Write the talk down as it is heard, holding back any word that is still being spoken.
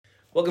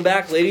Welcome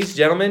back, ladies,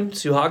 gentlemen,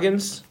 Sue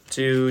Hoggins,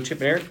 to Chip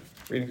and Eric,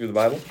 reading through the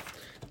Bible.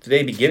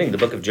 Today, beginning the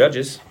book of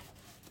Judges.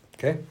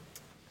 Okay.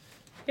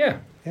 Yeah.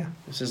 Yeah.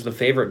 This is the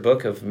favorite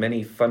book of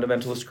many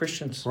fundamentalist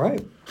Christians.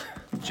 Right.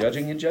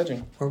 Judging and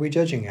judging. Where are we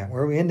judging at?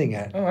 Where are we ending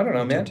at? Oh, I don't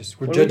know, man.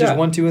 We're What do we Judges got?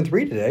 1, 2, and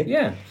 3 today.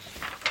 Yeah.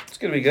 It's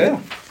going to be good.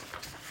 Yeah.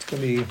 It's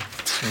going to be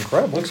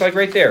incredible. Looks like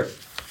right there.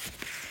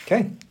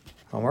 Okay.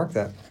 I'll mark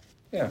that.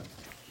 Yeah.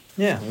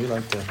 Yeah, we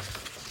like to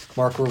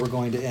mark where we're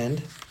going to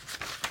end.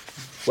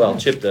 Well, Yeah.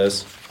 Chip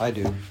does. I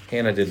do.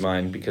 Hannah did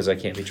mine because I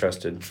can't be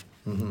trusted.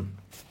 Mm-hmm.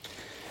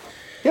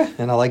 Yeah,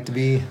 and I like to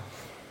be,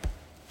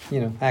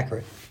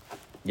 accurate.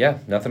 Yeah,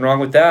 nothing wrong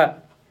with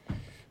that.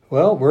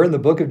 Well, we're in the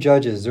book of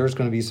Judges. There's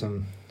going to be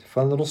some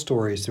fun little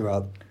stories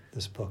throughout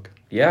this book.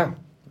 Yeah.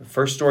 The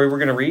first story we're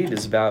going to read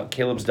is about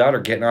Caleb's daughter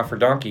getting off her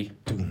donkey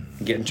and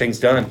getting things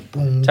done.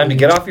 Time to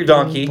get off your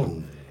donkey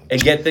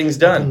and get things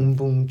done. Boom,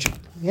 boom, choo.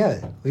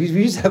 Yeah, we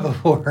used that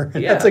before.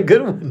 Yeah. That's a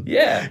good one.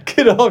 Yeah.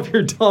 Get off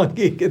your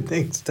donkey, get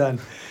things done.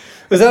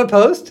 Was that a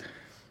post?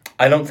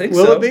 I don't think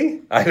Will so. it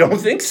be? I don't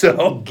think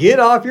so. Get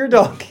off your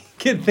donkey,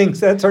 get things.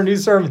 That's our new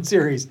sermon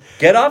series.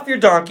 Get off your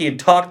donkey and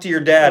talk to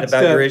your dad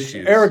about your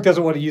issues. Eric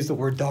doesn't want to use the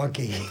word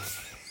donkey.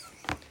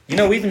 You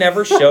know, we've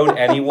never showed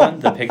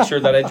anyone the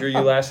picture that I drew you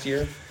last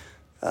year.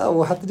 Oh,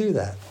 we'll have to do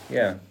that.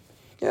 Yeah,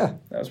 Yeah.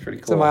 that was pretty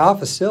cool. It's in my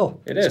office still.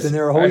 It's been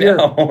there a whole I year.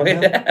 know, Yeah.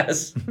 it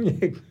has.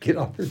 Get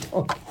off your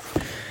donkey.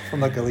 I'm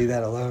not going to leave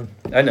that alone.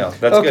 I know.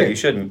 That's Okay. good. You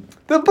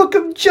shouldn't. The book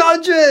of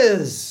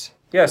Judges.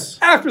 Yes.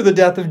 After the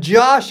death of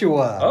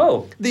Joshua,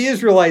 Oh. the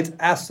Israelites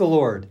asked the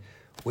Lord,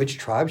 which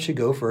tribe should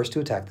go first to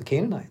attack the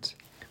Canaanites?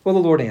 Well, the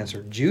Lord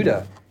answered,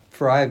 Judah,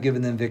 for I have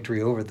given them victory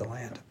over the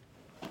land.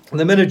 And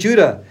the men of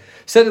Judah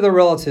said to their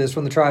relatives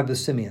from the tribe of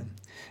Simeon,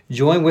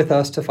 join with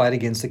us to fight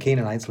against the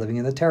Canaanites living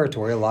in the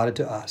territory allotted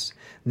to us.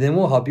 Then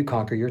we'll help you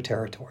conquer your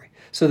territory.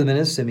 So the men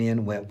of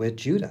Simeon went with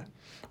Judah.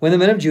 When the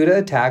men of Judah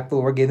attacked, the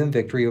Lord gave them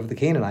victory over the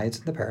Canaanites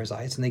and the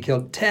Perizzites, and they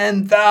killed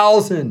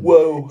 10,000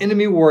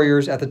 enemy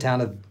warriors at the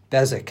town of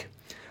Bezek.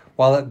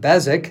 While at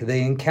Bezek,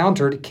 they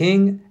encountered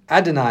King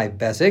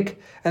Adoni-Bezek,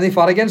 and they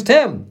fought against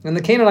him, and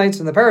the Canaanites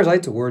and the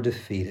Perizzites were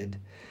defeated.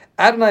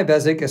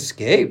 Adoni-Bezek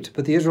escaped,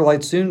 but the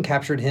Israelites soon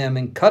captured him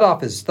and cut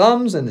off his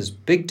thumbs and his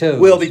big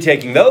toes. We'll be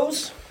taking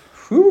those.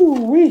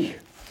 Whoo-wee.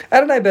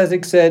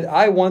 Adoni-Bezek said,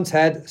 I once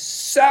had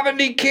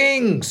 70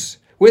 kings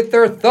with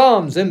their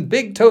thumbs and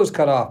big toes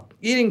cut off,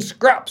 eating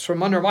scraps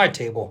from under my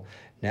table.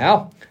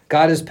 Now,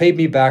 God has paid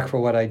me back for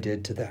what I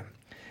did to them.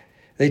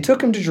 They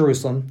took him to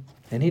Jerusalem,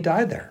 and he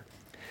died there.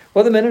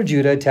 Well, the men of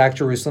Judah attacked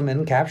Jerusalem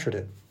and captured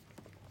it,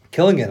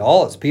 killing it,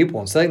 all its people,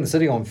 and setting the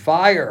city on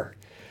fire.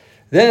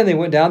 Then they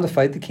went down to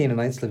fight the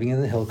Canaanites living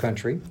in the hill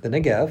country, the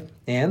Negev,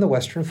 and the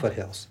western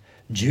foothills.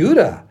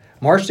 Judah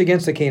marched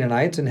against the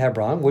Canaanites in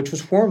Hebron, which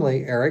was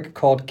formerly, Eric,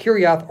 called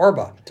Kiriath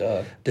Arba,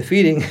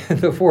 defeating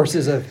the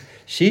forces of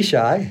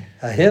Shishai,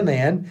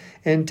 Ahiman,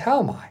 and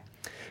Talmai.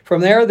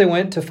 From there, they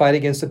went to fight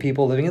against the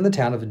people living in the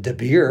town of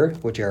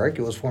Debir, which, Eric,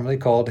 it was formerly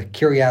called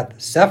Kiriath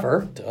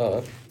Sefer.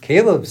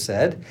 Caleb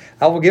said,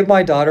 I will give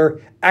my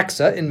daughter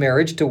Aksa in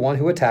marriage to one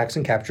who attacks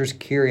and captures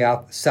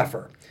Kiriath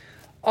Sefer.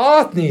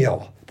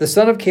 Othniel, the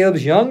son of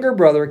Caleb's younger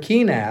brother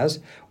Kenaz,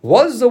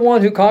 was the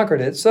one who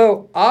conquered it,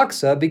 so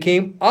Aksa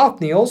became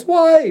Othniel's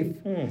wife.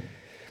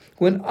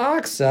 When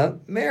Aksa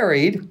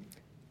married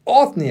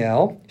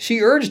Othniel,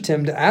 she urged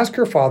him to ask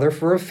her father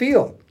for a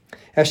field.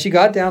 As she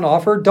got down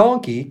off her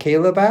donkey,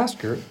 Caleb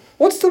asked her,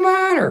 What's the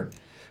matter?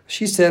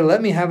 She said,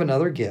 Let me have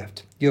another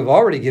gift. You have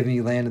already given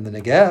me land in the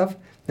Negev.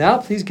 Now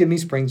please give me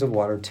springs of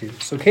water too.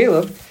 So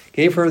Caleb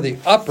gave her the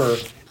upper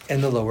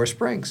and the lower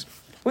springs.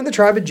 When the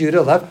tribe of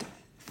Judah left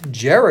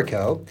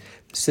Jericho,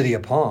 the city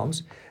of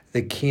palms,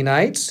 the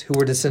Kenites, who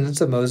were descendants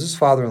of Moses'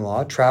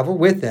 father-in-law, traveled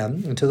with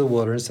them into the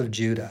wilderness of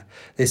Judah.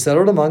 They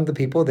settled among the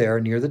people there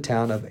near the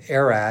town of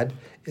Arad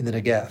in the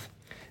Negev.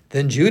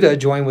 Then Judah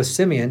joined with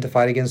Simeon to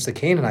fight against the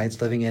Canaanites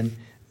living in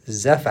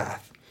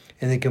Zephath,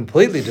 and they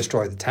completely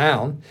destroyed the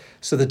town.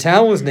 So the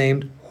town was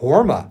named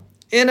Hormah.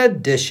 In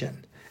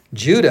addition,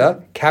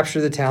 Judah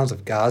captured the towns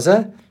of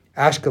Gaza,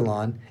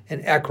 Ashkelon,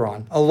 and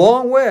Ekron,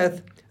 along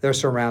with their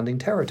surrounding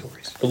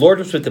territories. The Lord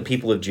was with the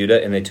people of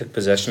Judah, and they took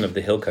possession of the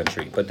hill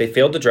country, but they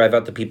failed to drive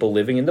out the people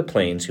living in the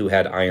plains who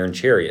had iron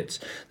chariots.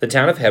 The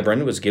town of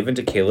Hebron was given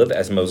to Caleb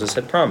as Moses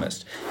had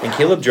promised, and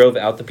Caleb drove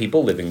out the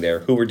people living there,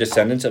 who were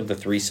descendants of the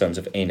 3 sons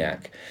of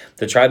Anak.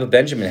 The tribe of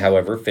Benjamin,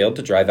 however, failed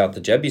to drive out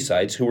the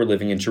Jebusites who were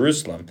living in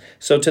Jerusalem.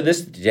 So to this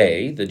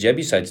day, the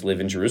Jebusites live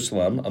in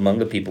Jerusalem among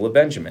the people of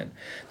Benjamin.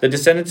 The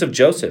descendants of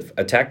Joseph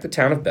attacked the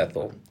town of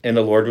Bethel, and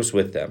the Lord was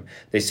with them.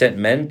 They sent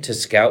men to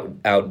scout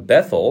out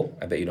Bethel.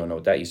 I bet you don't know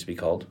what that used to be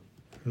called.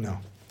 No.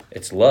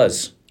 It's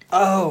Luz.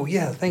 Oh,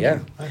 yeah, thank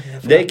you.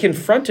 They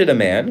confronted a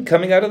man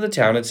coming out of the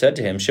town and said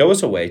to him, Show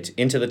us a way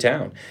into the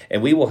town,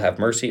 and we will have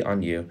mercy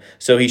on you.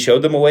 So he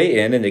showed them a way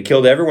in, and they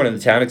killed everyone in the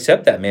town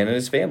except that man and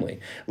his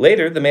family.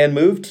 Later, the man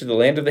moved to the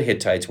land of the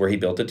Hittites, where he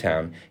built a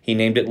town. He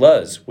named it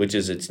Luz, which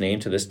is its name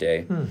to this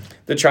day.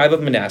 The tribe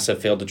of Manasseh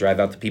failed to drive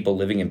out the people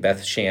living in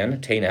Beth Shan,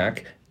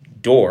 Tanakh,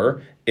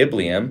 Dor,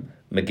 Ibleam,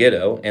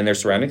 Megiddo, and their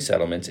surrounding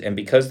settlements, and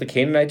because the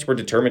Canaanites were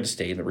determined to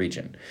stay in the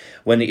region.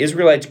 When the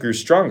Israelites grew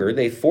stronger,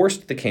 they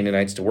forced the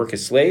Canaanites to work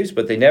as slaves,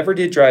 but they never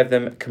did drive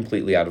them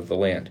completely out of the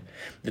land.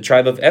 The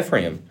tribe of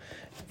Ephraim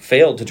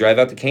failed to drive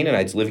out the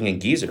Canaanites living in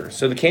Gezer,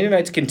 so the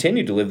Canaanites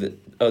continued to live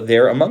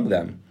there among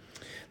them.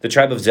 The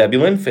tribe of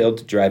Zebulun failed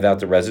to drive out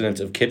the residents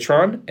of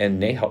Kitron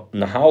and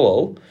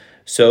Nahalol,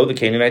 so the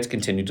Canaanites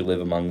continued to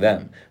live among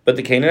them. But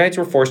the Canaanites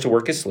were forced to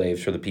work as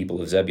slaves for the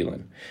people of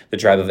Zebulun. The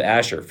tribe of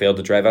Asher failed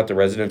to drive out the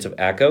residents of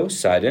Akko,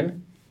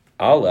 Sidon,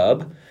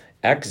 Alab,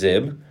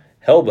 Akzib,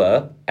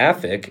 Helba,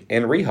 Aphik,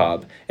 and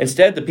Rehob.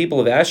 Instead, the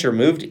people of Asher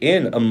moved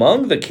in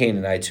among the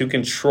Canaanites who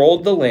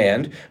controlled the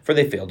land, for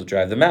they failed to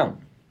drive them out.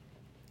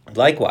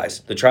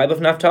 Likewise, the tribe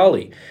of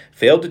Naphtali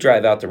failed to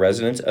drive out the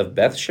residents of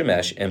Beth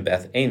Shemesh and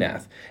Beth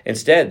Anath.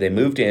 Instead, they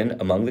moved in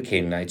among the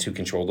Canaanites who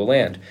controlled the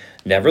land.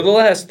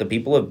 Nevertheless, the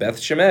people of Beth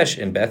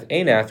Shemesh and Beth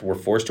Anath were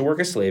forced to work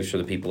as slaves for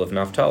the people of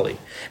Naphtali.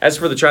 As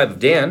for the tribe of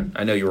Dan,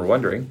 I know you were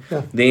wondering,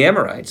 the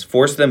Amorites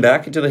forced them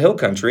back into the hill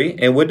country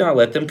and would not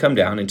let them come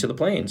down into the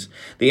plains.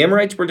 The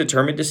Amorites were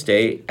determined to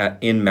stay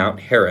in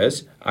Mount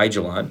Heres,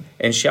 Aijalon,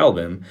 and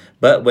Shalbim,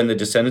 but when the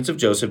descendants of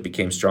Joseph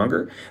became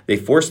stronger, they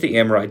forced the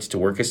Amorites to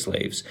work as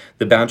slaves.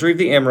 The boundary of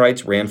the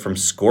Amorites ran from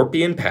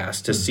Scorpion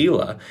Pass to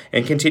Selah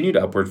and continued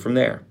upward from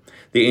there.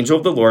 The angel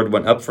of the Lord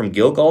went up from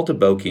Gilgal to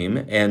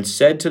Bochim and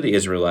said to the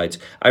Israelites,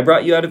 I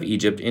brought you out of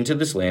Egypt into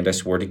this land I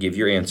swore to give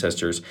your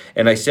ancestors,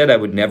 and I said I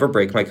would never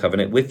break my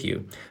covenant with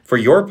you. For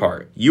your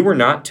part, you were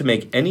not to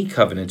make any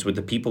covenants with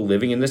the people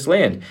living in this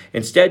land.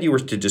 Instead, you were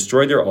to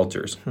destroy their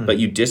altars. But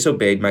you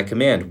disobeyed my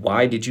command.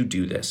 Why did you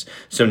do this?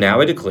 So now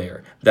I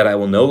declare that I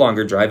will no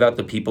longer drive out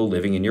the people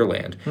living in your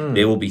land.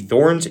 They will be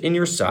thorns in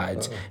your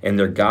sides, and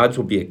their gods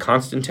will be a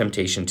constant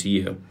temptation to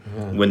you.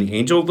 When the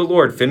angel of the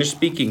Lord finished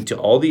speaking to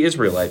all the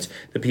Israelites,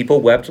 the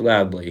people wept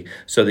loudly.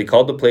 So they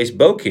called the place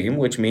Bochim,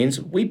 which means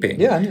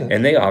weeping.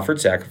 And they offered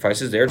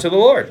sacrifices there to the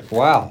Lord.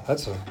 Wow,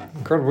 that's an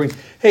incredible reading.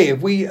 Hey,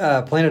 if we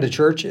planted a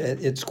church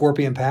at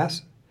Scorpion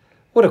Pass,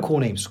 what a cool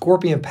name,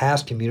 Scorpion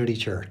Pass Community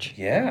Church.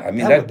 Yeah, I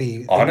mean, that would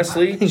be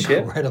honestly,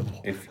 incredible.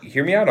 Chip, if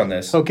hear me out on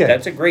this. Okay.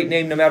 That's a great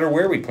name no matter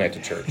where we plant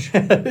a church.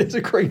 It's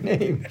a great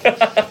name.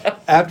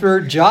 After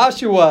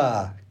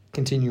Joshua,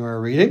 continue our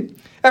reading.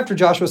 After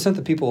Joshua sent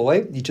the people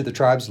away, each of the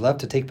tribes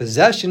left to take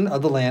possession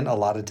of the land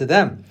allotted to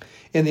them.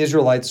 And the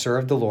Israelites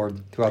served the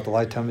Lord throughout the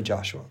lifetime of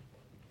Joshua.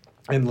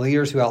 And the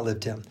leaders who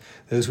outlived him,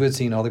 those who had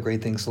seen all the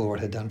great things the Lord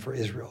had done for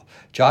Israel.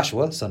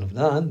 Joshua, son of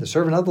Nun, the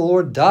servant of the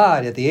Lord,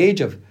 died at the age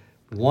of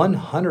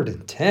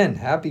 110.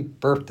 Happy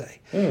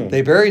birthday.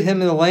 They buried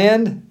him in the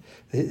land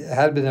that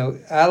had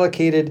been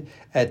allocated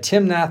at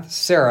Timnath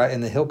Serah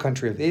in the hill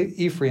country of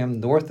Ephraim,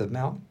 north of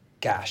Mount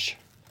Gash.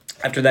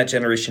 After that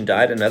generation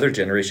died, another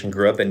generation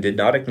grew up and did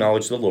not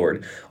acknowledge the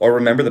Lord or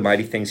remember the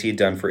mighty things he had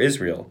done for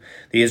Israel.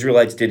 The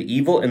Israelites did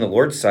evil in the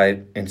Lord's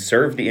sight and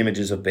served the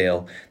images of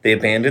Baal. They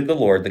abandoned the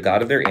Lord, the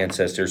God of their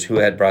ancestors, who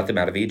had brought them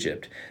out of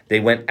Egypt.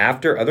 They went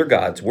after other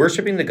gods,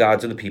 worshiping the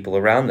gods of the people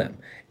around them.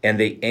 And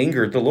they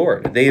angered the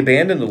Lord. They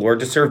abandoned the Lord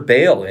to serve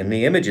Baal and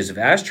the images of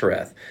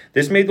Ashtoreth.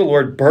 This made the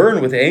Lord burn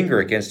with anger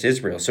against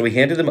Israel, so he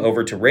handed them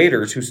over to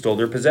raiders who stole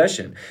their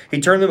possession. He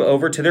turned them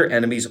over to their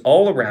enemies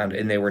all around,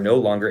 and they were no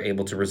longer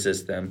able to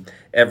resist them.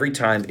 Every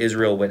time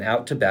Israel went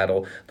out to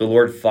battle, the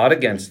Lord fought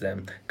against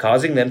them,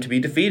 causing them to be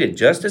defeated,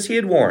 just as he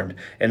had warned,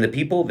 and the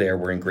people there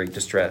were in great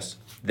distress.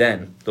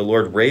 Then the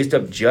Lord raised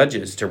up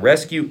judges to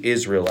rescue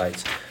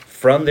Israelites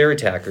from their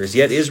attackers.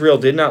 Yet Israel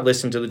did not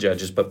listen to the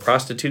judges, but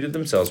prostituted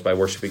themselves by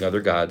worshiping other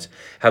gods.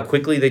 How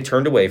quickly they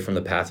turned away from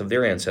the path of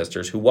their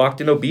ancestors, who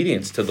walked in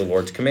obedience to the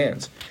Lord's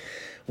commands.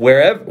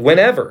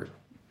 Whenever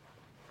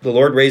the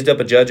Lord raised up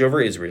a judge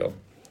over Israel,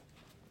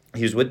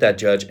 he was with that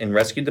judge and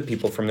rescued the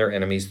people from their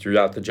enemies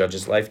throughout the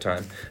judge's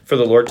lifetime. For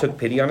the Lord took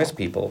pity on his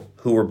people,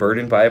 who were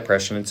burdened by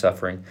oppression and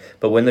suffering.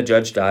 But when the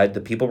judge died,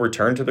 the people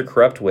returned to their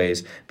corrupt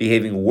ways,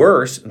 behaving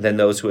worse than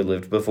those who had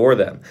lived before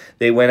them.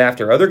 They went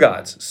after other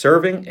gods,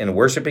 serving and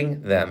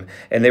worshiping them,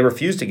 and they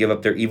refused to give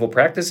up their evil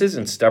practices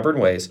and stubborn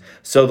ways.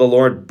 So the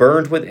Lord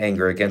burned with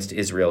anger against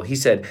Israel. He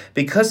said,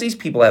 because these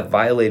people have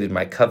violated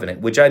my covenant,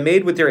 which I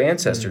made with their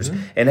ancestors,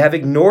 and have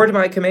ignored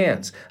my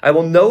commands, I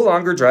will no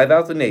longer drive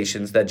out the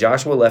nations that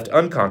Joshua left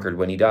unconquered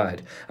when he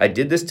died. I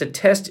did this to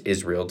test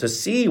Israel, to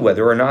see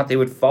whether or not they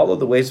would follow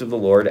the ways of the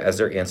Lord as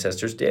their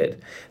ancestors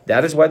did.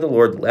 That is why the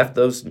Lord left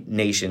those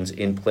nations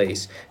in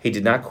place. He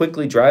did not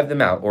quickly drive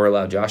them out or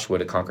allow Joshua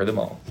to conquer them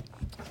all.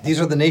 These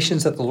are the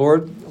nations that the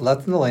Lord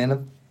left in the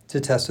land to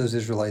test those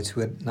Israelites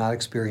who had not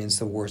experienced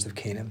the wars of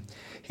Canaan.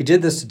 He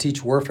did this to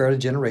teach warfare to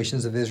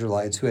generations of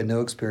Israelites who had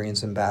no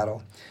experience in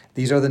battle.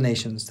 These are the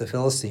nations, the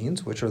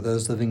Philistines, which are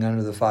those living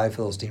under the 5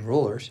 Philistine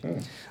rulers,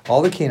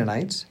 all the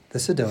Canaanites, the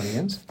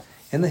Sidonians,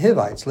 and the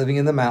Hivites living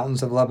in the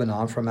mountains of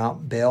Lebanon from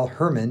Mount Baal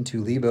Hermon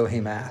to Lebo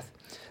Hamath.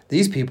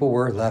 These people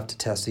were left to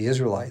test the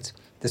Israelites,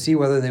 to see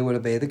whether they would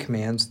obey the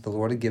commands the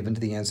Lord had given to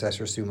the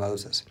ancestors through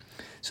Moses.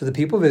 So the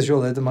people of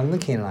Israel lived among the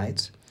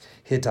Canaanites,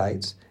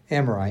 Hittites,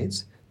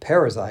 Amorites,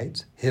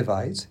 Perizzites,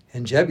 Hivites,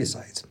 and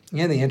Jebusites,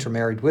 and they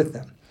intermarried with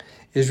them.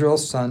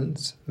 Israel's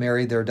sons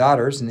married their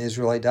daughters, and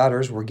Israelite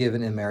daughters were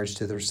given in marriage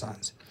to their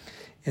sons.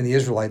 And the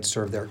Israelites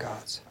served their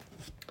gods.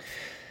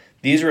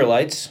 The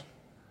Israelites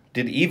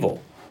did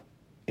evil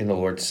in the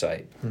Lord's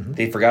sight.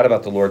 They forgot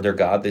about the Lord their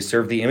God. They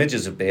served the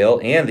images of Baal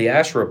and the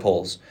Asherah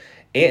poles.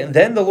 And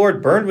then the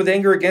Lord burned with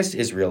anger against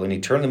Israel, and he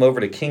turned them over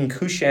to King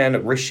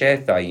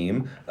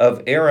Cushan-Rishathaim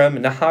of Aram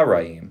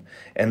Naharaim.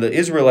 And the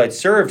Israelites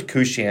served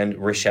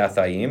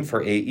Cushan-Rishathaim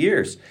for 8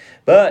 years.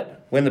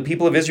 But when the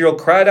people of Israel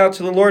cried out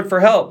to the Lord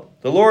for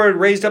help, the Lord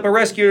raised up a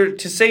rescuer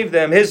to save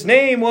them. His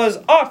name was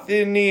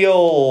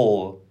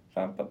Othniel,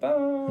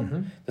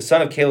 the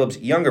son of Caleb's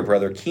younger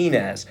brother,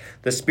 Kenaz.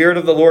 The Spirit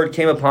of the Lord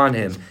came upon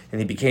him,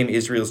 and he became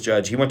Israel's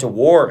judge. He went to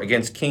war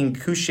against King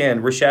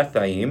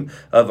Cushan-Rishathaim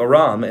of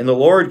Aram, and the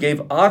Lord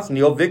gave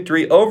Othniel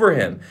victory over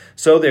him.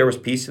 So there was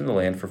peace in the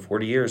land for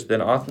 40 years.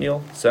 Then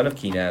Othniel, son of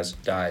Kenaz,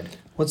 died.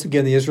 Once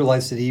again, the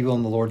Israelites did evil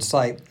in the Lord's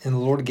sight, and the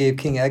Lord gave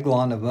King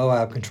Eglon of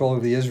Moab control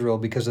over the Israel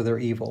because of their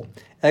evil.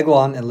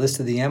 Eglon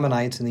enlisted the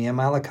Ammonites and the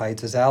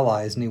Amalekites as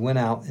allies, and he went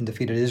out and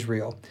defeated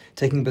Israel,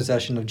 taking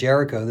possession of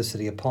Jericho, the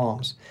city of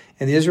palms.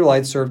 And the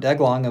Israelites served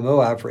Eglon of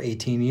Moab for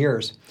 18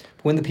 years.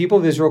 But when the people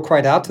of Israel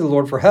cried out to the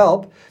Lord for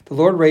help, the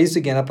Lord raised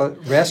again up a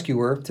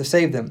rescuer to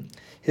save them.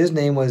 His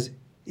name was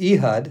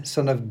Ehud,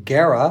 son of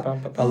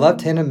Gera, a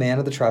left-handed man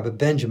of the tribe of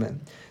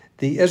Benjamin.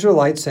 The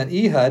Israelites sent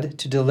Ehud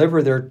to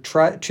deliver their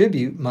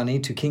tribute money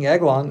to King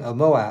Eglon of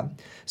Moab.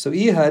 So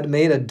Ehud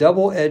made a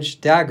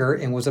double-edged dagger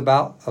and was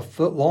about a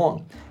foot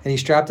long, and he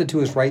strapped it to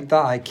his right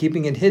thigh,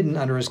 keeping it hidden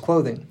under his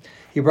clothing.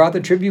 He brought the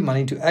tribute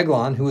money to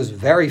Eglon, who was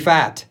very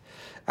fat.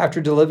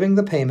 After delivering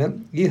the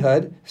payment,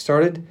 Ehud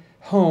started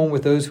home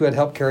with those who had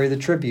helped carry the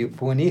tribute.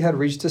 But when Ehud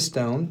reached the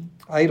stone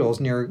idols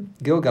near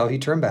Gilgal, he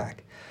turned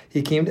back.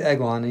 He came to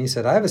Eglon, and he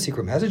said, "I have a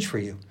secret message for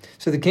you."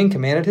 So the king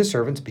commanded his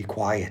servants, "Be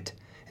quiet."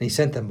 And he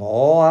sent them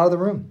all out of the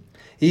room.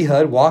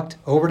 Ehud walked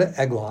over to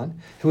Eglon,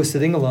 who was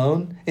sitting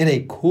alone in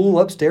a cool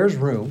upstairs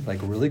room, like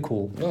really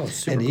cool. Oh,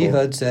 super and cool.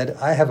 Ehud said,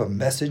 "I have a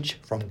message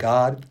from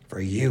God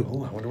for you."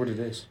 Oh, I wonder what it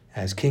is.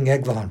 As King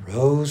Eglon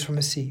rose from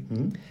his seat,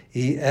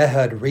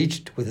 Ehud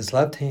reached with his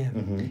left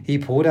hand. He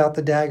pulled out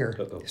the dagger,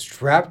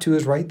 strapped to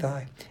his right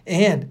thigh,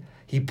 and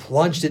he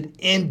plunged it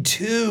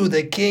into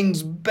the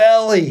king's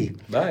belly.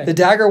 Bye. The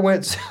dagger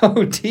went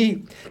so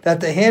deep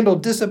that the handle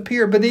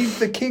disappeared beneath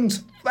the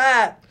king's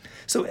fat.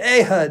 So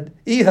Ehud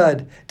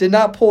did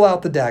not pull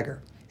out the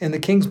dagger, and the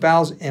king's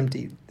bowels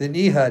emptied. Then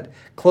Ehud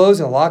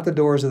closed and locked the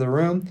doors of the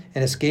room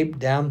and escaped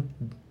down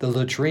the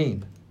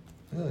latrine.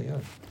 Oh, yeah.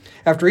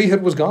 After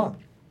Ehud was gone,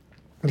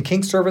 the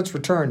king's servants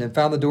returned and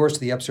found the doors to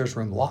the upstairs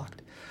room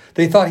locked.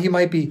 They thought he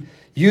might be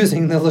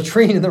using the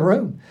latrine in the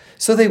room.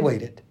 So they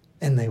waited,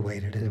 and they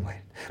waited, and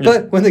waited.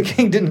 But when the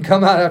king didn't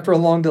come out after a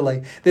long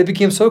delay, they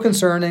became so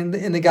concerned,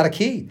 and they got a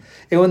key.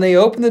 And when they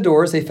opened the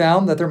doors, they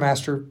found that their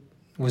master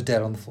was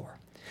dead on the floor.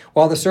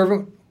 While the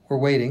servant were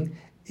waiting,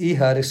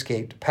 Ehud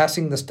escaped,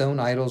 passing the stone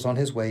idols on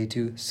his way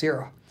to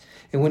Seirah.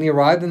 And when he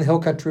arrived in the hill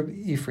country of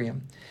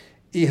Ephraim,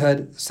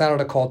 Ehud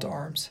sounded a call to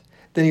arms.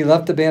 Then he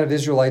left the band of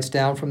Israelites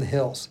down from the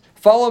hills.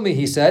 "Follow me,"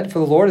 he said, "for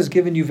the Lord has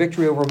given you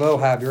victory over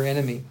Moab, your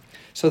enemy."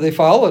 So they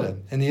followed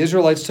him, and the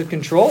Israelites took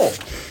control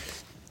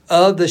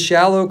of the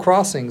shallow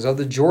crossings of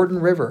the Jordan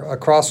River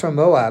across from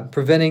Moab,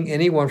 preventing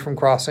anyone from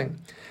crossing.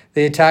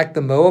 They attacked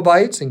the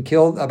Moabites and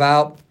killed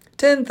about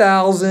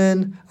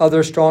 10,000 of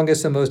their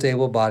strongest and most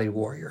able-bodied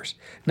warriors.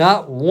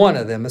 Not one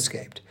of them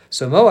escaped.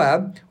 So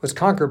Moab was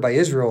conquered by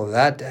Israel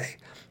that day,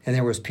 and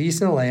there was peace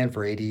in the land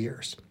for 80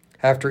 years.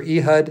 After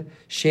Ehud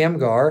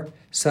Shamgar,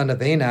 son of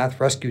Anath,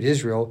 rescued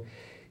Israel,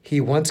 he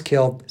once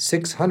killed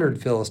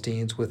 600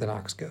 Philistines with an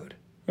ox goad.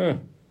 Yeah,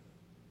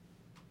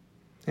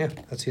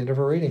 that's the end of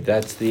our reading.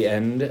 That's the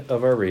end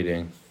of our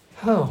reading.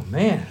 Oh,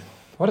 man.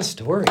 What a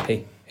story.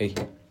 Hey, I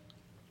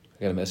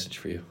got a message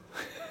for you.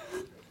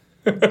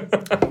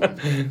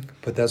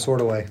 Put that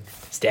sword away.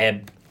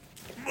 Stab.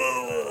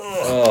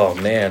 Oh,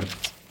 man.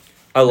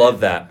 I love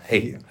that.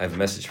 Hey, I have a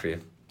message for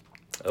you.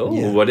 Oh,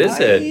 Yeah. what is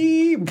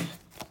it?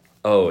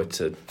 Oh,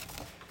 it's a It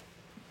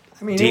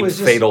deep, was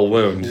just fatal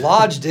wound.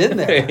 lodged in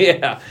there.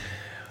 Yeah.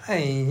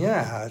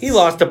 Yeah. He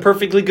lost a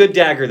perfectly good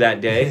dagger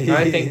that day.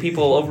 I think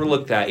people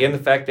overlook that, and the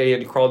fact that he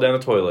had to crawl down a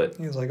toilet.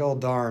 He was like, "Oh,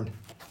 darn."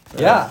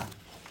 Yeah.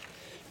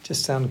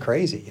 Just sound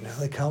crazy, you know.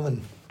 They come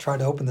and try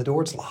to open the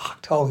door. It's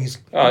locked. He's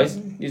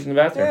using the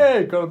bathroom.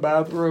 Hey, go to the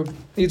bathroom.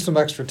 Need some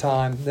extra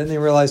time. Then they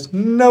realize,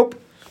 nope.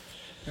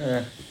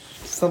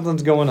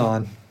 Something's going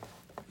on.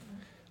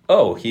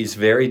 Oh, he's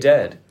very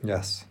dead.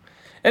 Yes.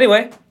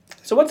 Anyway,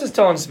 so what's this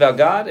telling us about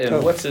God,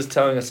 and what's this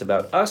telling us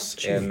about us,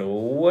 and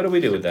what do we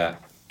do with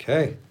that?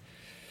 Okay.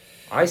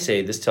 I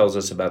say this tells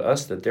us about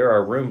us that there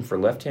are room for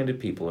left-handed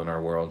people in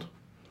our world.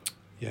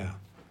 Yeah.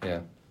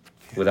 Yeah.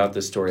 Without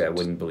this story, I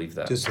wouldn't believe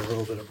that. Just a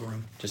little bit of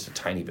room. Just a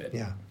tiny bit.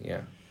 Yeah.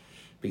 Yeah.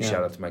 Big Yeah.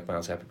 shout out to Mike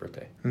Miles. Happy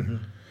birthday.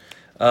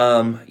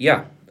 Mm-hmm.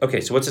 Yeah.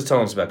 Okay, so what's this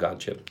telling us about God,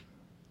 Chip?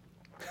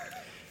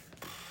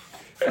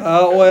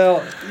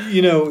 Well,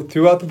 you know,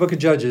 throughout the book of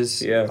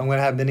Judges, Yeah. I'm going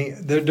to have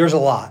there's a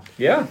lot,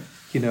 Yeah.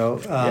 you know,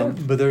 Yeah.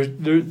 but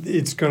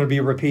it's going to be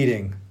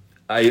repeating.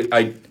 I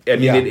mean,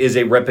 Yeah. it is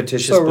a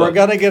repetitious So book. we're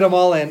going to get them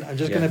all in. I'm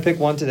just going Yeah. to pick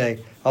one today.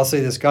 I'll say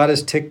this. God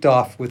is ticked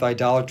off with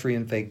idolatry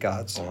and fake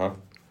gods. Uh-huh.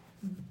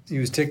 He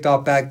was ticked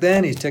off back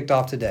then. He's ticked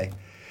off today.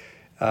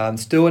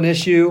 Still an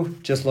issue,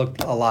 just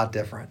looked a lot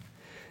different.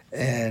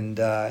 And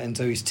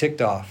so he's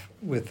ticked off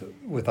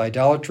with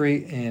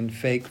idolatry and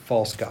fake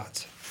false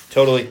gods.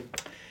 Totally.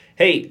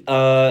 Hey,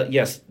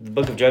 yes, the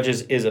book of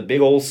Judges is a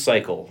big old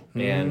cycle.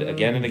 And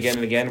again and again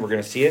and again, we're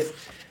going to see it.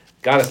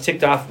 God is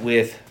ticked off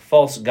with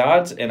false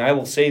gods. And I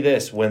will say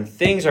this, when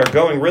things are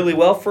going really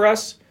well for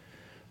us,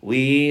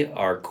 we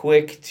are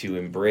quick to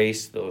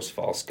embrace those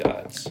false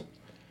gods.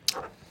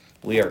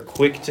 We are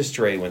quick to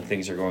stray when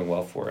things are going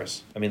well for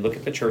us. I mean, look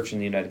at the church in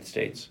the United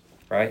States,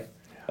 right?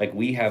 Like,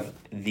 we have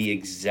the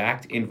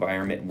exact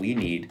environment we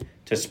need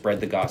to spread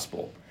the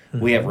gospel.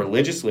 We have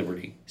religious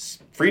liberty,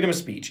 freedom of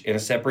speech, and a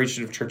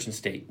separation of church and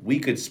state. We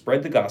could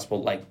spread the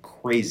gospel like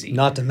crazy.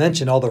 Not to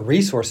mention all the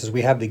resources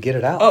we have to get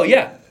it out. Oh,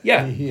 yeah,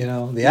 yeah. You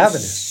know, the avenue.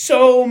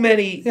 So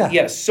many,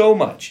 Yeah. so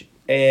much.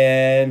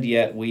 And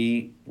yet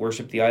we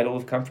worship the idol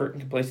of comfort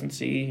and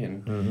complacency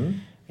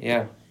and,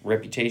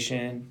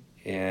 reputation.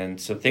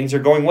 And so things are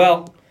going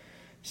well.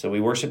 So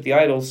we worship the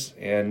idols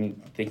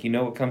and think you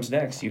know what comes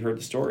next. You heard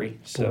the story.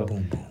 So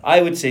Boom, boom, boom.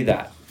 I would say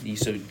that.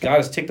 So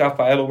God is ticked off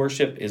by idol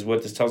worship is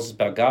what this tells us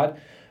about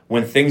God.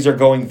 When things are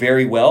going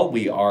very well,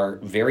 we are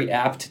very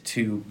apt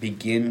to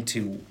begin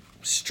to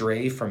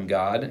stray from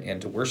God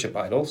and to worship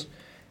idols.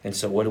 And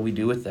so what do we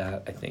do with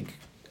that?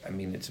 I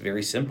mean, it's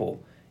very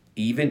simple.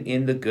 Even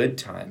in the good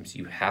times,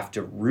 you have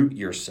to root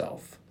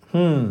yourself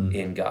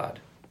in God.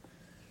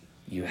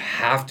 You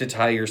have to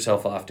tie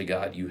yourself off to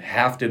God. You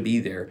have to be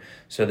there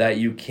so that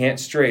you can't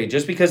stray.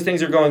 Just because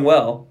things are going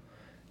well,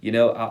 you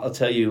know, I'll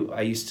tell you,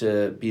 I used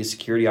to be a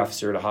security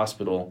officer at a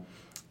hospital,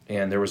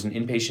 and there was an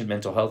inpatient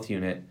mental health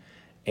unit.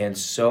 And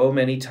so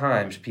many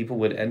times people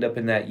would end up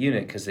in that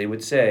unit because they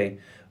would say,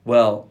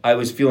 well, I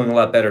was feeling a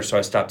lot better, so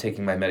I stopped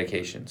taking my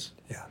medications.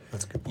 Yeah,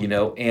 that's a good point. You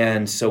know,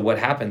 and so what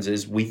happens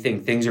is we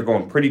think things are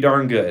going pretty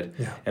darn good,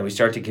 Yeah. and we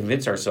start to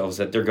convince ourselves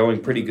that they're going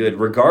pretty good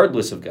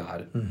regardless of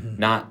God,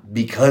 not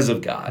because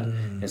of God.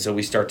 And so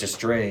we start to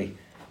stray,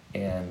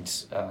 and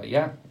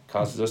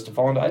causes us to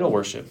fall into idol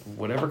worship,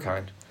 whatever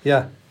kind.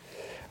 Yeah,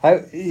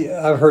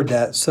 I've heard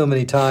that so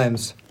many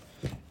times,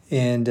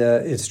 and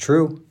it's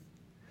true.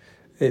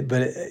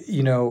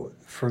 You know,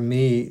 for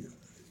me,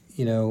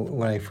 you know,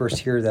 when I first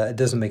hear that, it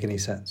doesn't make any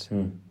sense.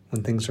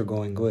 When things are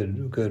going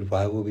good,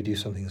 why would we do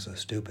something so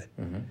stupid?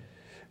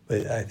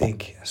 But I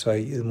think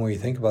the more you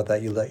think about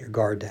that, you let your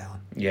guard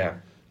down. Yeah.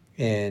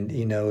 And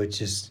you know, it's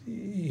just,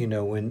 you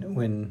know,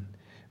 when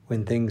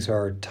things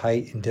are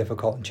tight and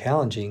difficult and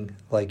challenging,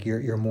 like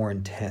you're more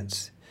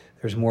intense.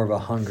 There's more of a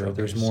hunger. Focus.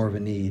 There's more of a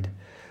need.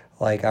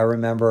 Like I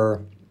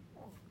remember,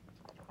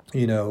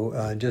 you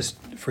know,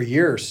 just for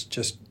years,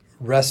 just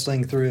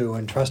wrestling through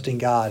and trusting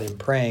God and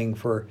praying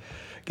for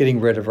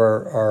getting rid of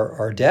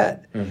our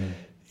debt.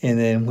 And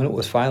then when it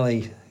was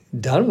finally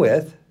done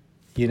with,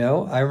 you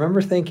know, I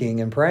remember thinking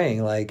and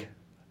praying like,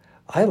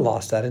 I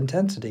lost that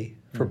intensity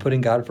for putting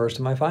God first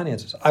in my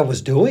finances. I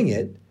was doing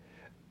it,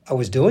 but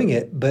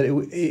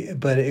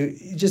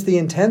it just the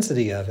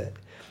intensity of it,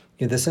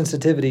 you know, the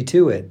sensitivity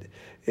to it.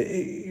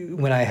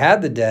 When I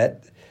had the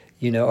debt,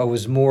 you know, I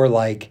was more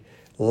like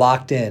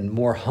locked in,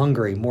 more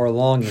hungry, more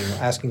longing,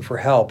 asking for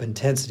help,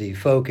 intensity,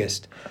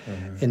 focused.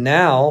 And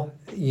now,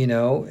 you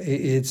know,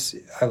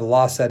 I've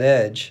lost that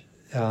edge.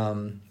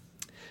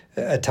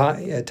 At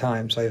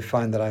times, I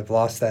find that I've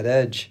lost that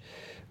edge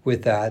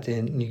with that,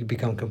 and you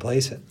become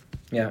complacent.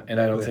 Yeah, and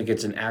I don't think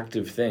it's an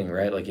active thing,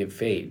 right? Like it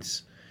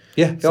fades.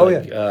 Yeah.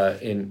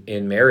 It's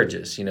in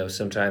marriages, you know,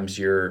 sometimes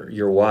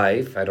your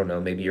wife, I don't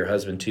know, maybe your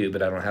husband too,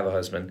 but I don't have a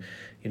husband.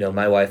 You know,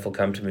 my wife will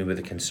come to me with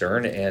a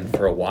concern, and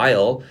for a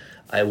while,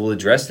 I will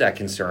address that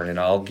concern, and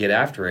I'll get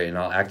after it, and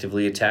I'll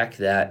actively attack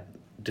that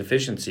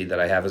deficiency that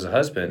I have as a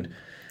husband.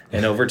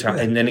 And over time,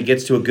 and then it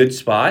gets to a good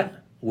spot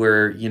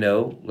where, you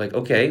know, like,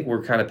 okay,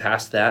 we're kind of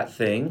past that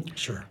thing.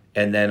 Sure.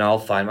 And then I'll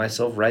find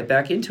myself right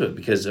back into it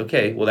because,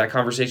 okay, well, that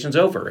conversation's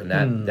over and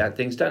that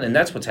thing's done. And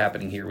that's what's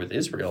happening here with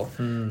Israel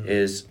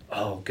is,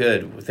 oh,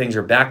 good, things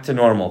are back to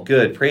normal.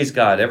 Good, praise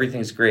God,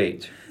 everything's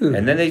great.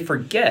 And then they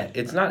forget.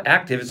 It's not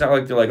active. It's not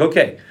like they're like,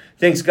 okay,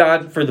 thanks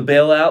God for the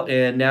bailout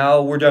and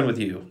now we're done with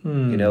you.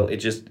 You know, it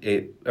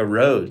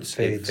erodes.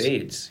 It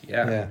fades.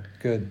 Yeah,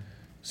 good.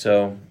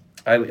 So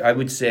I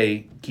would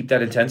say keep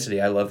that intensity.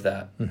 I love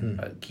that.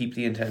 Keep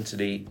the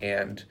intensity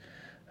and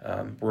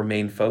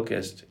remain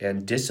focused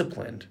and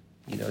disciplined.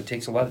 You know, it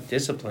takes a lot of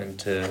discipline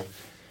to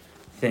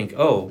think,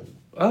 oh,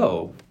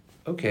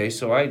 okay,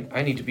 so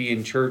I need to be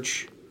in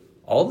church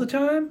all the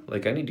time?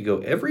 Like, I need to go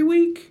every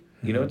week?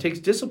 You know, it takes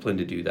discipline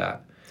to do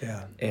that.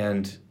 Yeah.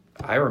 And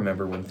I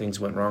remember when things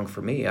went wrong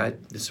for me,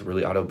 this is a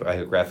really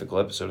autobiographical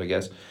episode, I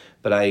guess,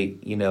 but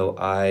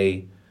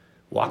I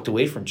walked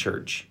away from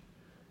church.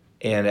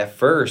 And at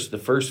first, the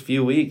first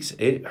few weeks,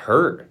 it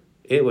hurt.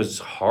 It was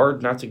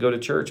hard not to go to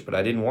church, but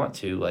I didn't want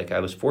to. Like, I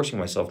was forcing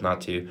myself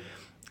not to.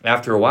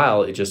 After a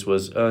while, it just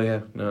was, oh,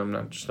 yeah, no,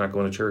 I'm just not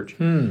going to church.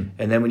 And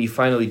then when you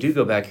finally do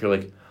go back, you're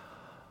like,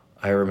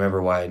 I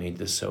remember why I need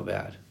this so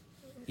bad,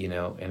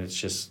 and it's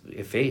just,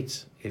 it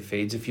fades. It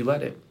fades if you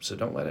let it. So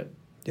don't let it.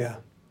 Yeah.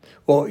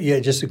 Well, yeah,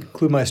 just to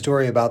conclude my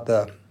story about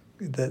the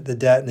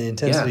debt and the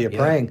intensity of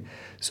praying.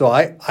 So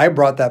I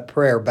brought that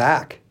prayer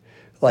back,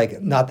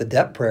 like not the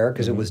debt prayer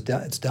because it was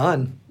done. It's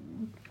done.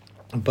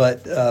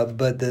 But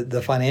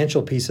the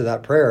financial piece of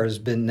that prayer has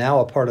been now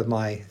a part of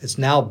my. It's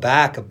now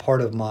back a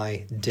part of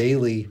my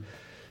daily,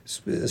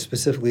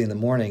 specifically in the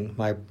morning,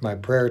 my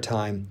prayer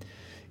time,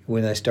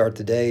 when I start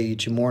the day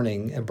each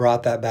morning, and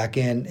brought that back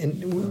in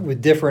and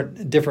with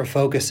different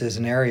focuses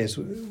and areas.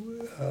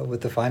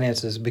 With the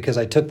finances, because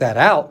I took that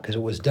out because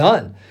it was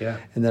done. Yeah.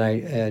 And then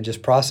I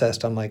just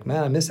processed. I'm like,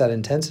 man, I miss that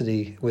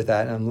intensity with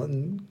that. And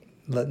I'm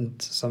letting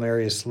some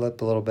areas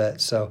slip a little bit.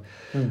 So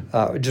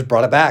just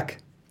brought it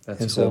back.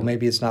 That's and cool. so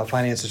maybe it's not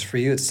finances for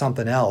you. It's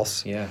something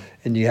else. Yeah.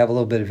 And you have a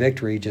little bit of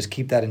victory. Just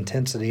keep that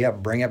intensity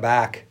up. Bring it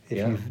back if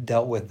you've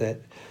dealt with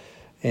it.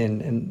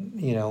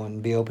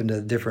 And be open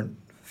to different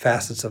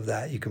facets of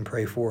that you can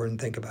pray for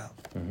and think about.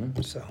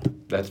 So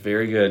That's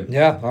very good.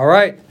 yeah, all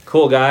right.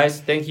 Cool, guys.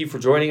 Thank you for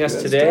joining us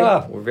Good today.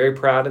 stuff. We're very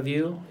proud of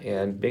you,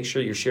 and make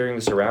sure you're sharing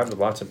this around with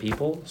lots of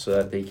people so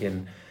that they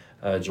can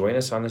join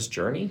us on this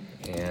journey.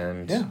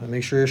 And Yeah, and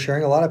make sure you're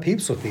sharing a lot of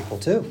peeps with people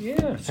too. yeah,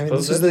 I mean,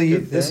 suppose this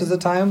that's is the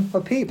time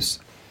of peeps.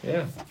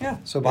 yeah, Yeah,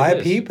 so buy It a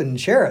is. peep and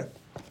share it.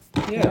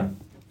 yeah.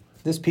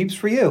 This peep's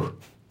for you.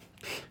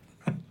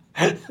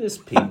 This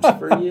peeps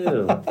for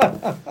you.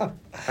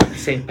 Happy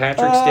St.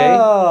 Patrick's Day.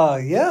 Oh,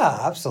 yeah,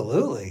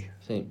 absolutely.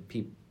 St.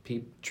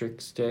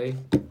 Peep-Tricks Day.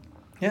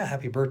 Yeah,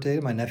 happy birthday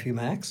to my nephew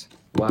Max.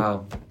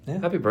 Wow. Yeah.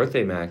 Happy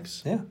birthday,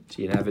 Max. Yeah. Is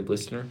he an avid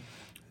listener?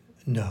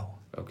 No,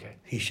 Okay.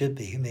 he should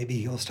be. Maybe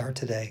he'll start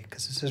today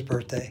because it's his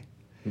birthday.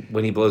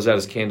 When he blows out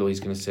his candle, he's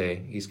going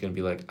to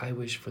be like, I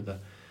wish for the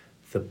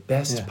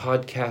best Yeah.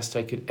 podcast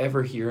I could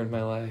ever hear in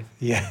my life.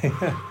 Yeah.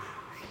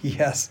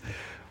 Yes.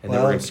 And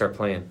then we're going to start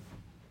playing.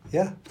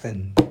 Yeah,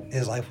 and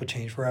his life would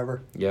change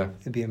forever. Yeah.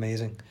 It'd be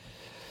amazing.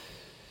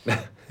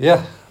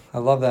 Yeah, I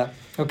love that.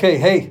 Okay,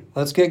 hey,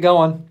 let's get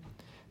going.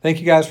 Thank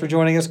you guys for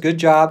joining us. Good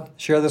job.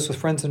 Share this with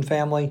friends and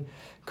family.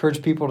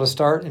 Encourage people to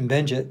start and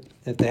binge it.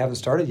 If they haven't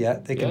started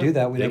yet, they can Yeah, do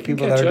that. We they know can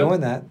people that catch are up.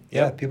 doing that.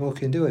 Yeah, Yep. people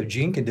can do it.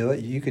 Gene can do it.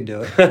 You can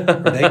do it.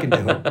 Or they can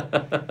do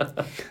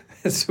it.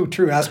 It's so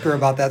true. Ask her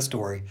about that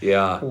story.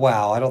 Yeah.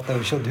 Wow, I don't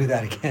think she'll do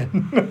that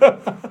again.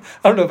 I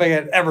don't know if I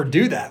could ever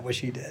do that, what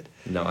she did.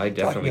 No, I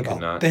definitely Talking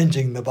could about not.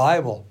 binging the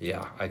Bible.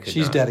 Yeah, I could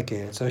She's not.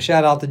 dedicated. So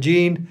shout out to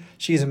Jean.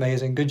 She's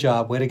amazing. Good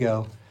job. Way to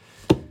go.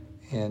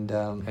 And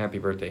Happy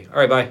birthday. All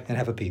right, bye.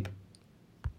 have a peep.